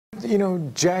You know,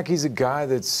 Jackie's a guy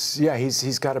that's, yeah,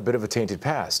 he's got a bit of a tainted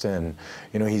past, and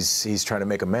you know, he's trying to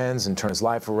make amends and turn his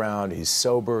life around. He's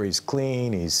sober, he's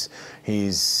clean,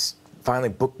 he's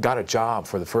finally got a job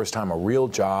for the first time, a real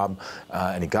job,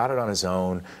 and he got it on his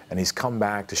own, and he's come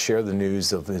back to share the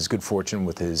news of his good fortune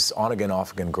with his on-again,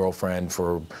 off-again girlfriend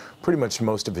for pretty much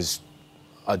most of his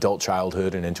adult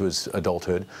childhood and into his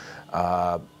adulthood.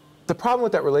 The problem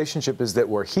with that relationship is that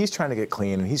where he's trying to get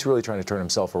clean and he's really trying to turn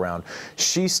himself around,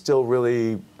 she's still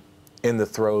really in the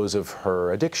throes of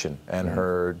her addiction and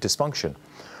her dysfunction.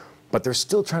 But they're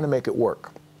still trying to make it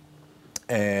work.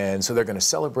 And so they're going to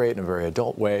celebrate in a very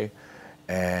adult way,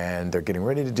 and they're getting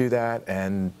ready to do that,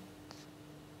 and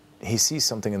he sees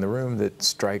something in the room that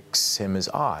strikes him as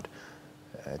odd.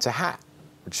 It's a hat,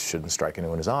 which shouldn't strike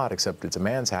anyone as odd, except it's a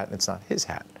man's hat and it's not his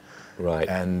hat. Right.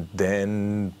 And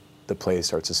then the play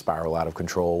starts to spiral out of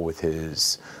control with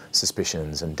his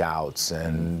suspicions and doubts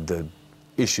and the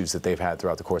issues that they've had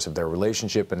throughout the course of their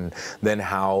relationship, and then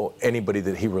how anybody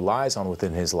that he relies on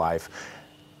within his life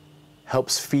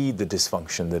helps feed the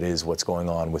dysfunction that is what's going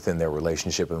on within their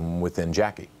relationship and within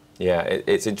Jackie. Yeah,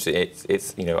 it's interesting.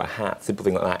 It's you know, a hat, simple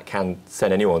thing like that can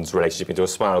send anyone's relationship into a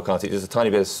spiral, can't it? Just a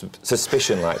tiny bit of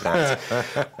suspicion like that.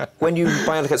 When you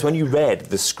read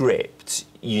the script,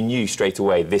 you knew straight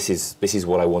away this is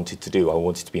what I wanted to do. I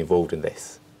wanted to be involved in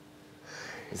this.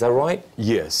 Is that right?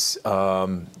 Yes.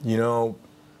 You know,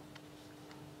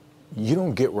 you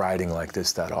don't get writing like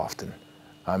this that often.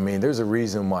 I mean, there's a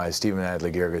reason why Stephen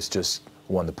Adly Guirgis just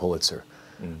won the Pulitzer.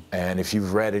 And if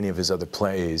you've read any of his other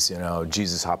plays, you know,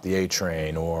 Jesus Hopped the A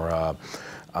Train, or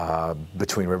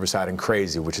Between Riverside and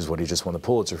Crazy, which is what he just won the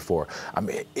Pulitzer for, I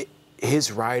mean,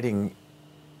 his writing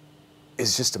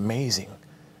is just amazing.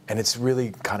 And it's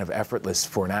really kind of effortless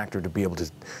for an actor to be able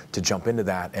to jump into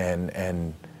that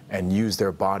and use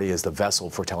their body as the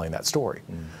vessel for telling that story.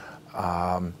 You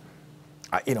know,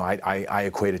 I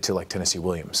equate it to like Tennessee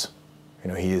Williams. You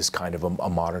know, he is kind of a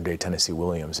modern-day Tennessee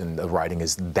Williams, and the writing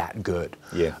is that good.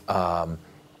 Yeah. And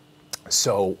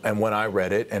when I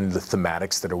read it, and the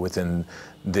thematics that are within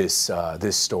this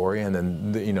this story, and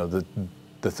then you know the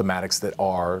thematics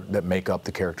that make up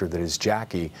the character that is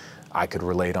Jackie, I could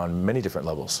relate on many different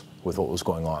levels with what was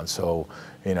going on. So,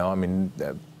 you know, I mean,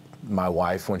 my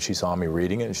wife, when she saw me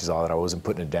reading it and she saw that I wasn't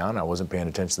putting it down, I wasn't paying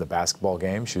attention to the basketball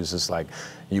game, she was just like,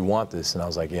 "You want this?" And I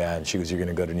was like, "Yeah." And she goes, "You're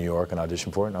going to go to New York and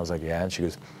audition for it?" And I was like, "Yeah." And she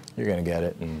goes, "You're going to get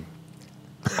it."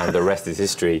 And the rest is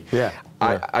history. Yeah.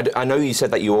 I know you said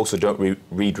that you also don't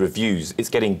read reviews. It's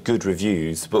getting good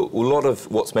reviews, but a lot of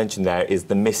what's mentioned there is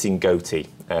the missing goatee.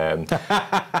 And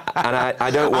I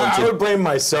don't want to... I would blame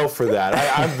myself for that.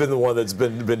 I've been the one that's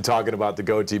been talking about the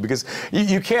goatee, because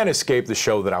you can't escape the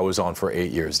show that I was on for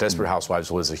 8 years. Desperate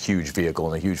Housewives was a huge vehicle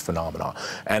and a huge phenomenon.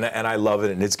 And I love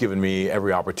it, and it's given me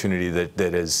every opportunity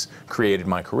that has created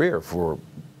my career for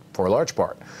a large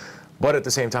part. But at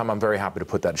the same time, I'm very happy to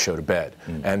put that show to bed.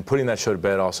 And putting that show to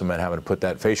bed also meant having to put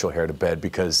that facial hair to bed,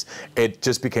 because it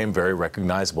just became very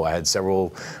recognizable. I had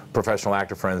several professional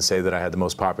actor friends say that I had the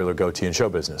most popular goatee in show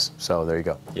business. So there you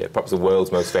go. Yeah, perhaps the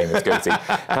world's most famous goatee.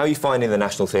 How are you finding the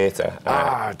National Theatre?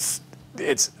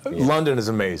 London is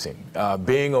amazing.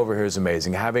 Being over here is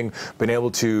amazing. Having been able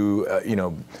to, you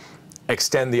know,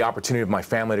 extend the opportunity of my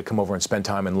family to come over and spend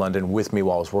time in London with me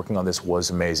while I was working on this was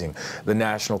amazing. The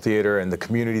National Theatre and the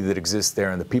community that exists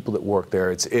there and the people that work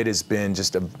there, it has been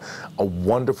just a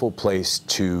wonderful place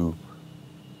to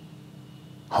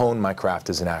hone my craft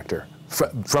as an actor.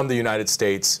 From the United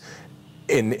States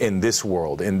in this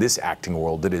world, in this acting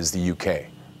world that is the UK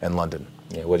and London.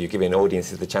 Yeah, well, you're giving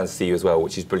audiences the chance to see you as well,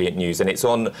 which is brilliant news. And it's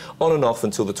on and off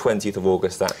until the 20th of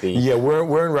August at the... Yeah,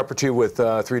 we're in repertory with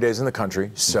 3 days in the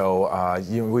country. So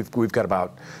you know, we've got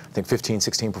about, I think, 15,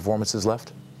 16 performances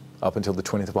left up until the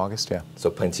 20th of August, yeah. So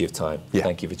plenty of time. Yeah.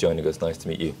 Thank you for joining us. Nice to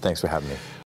meet you. Thanks for having me.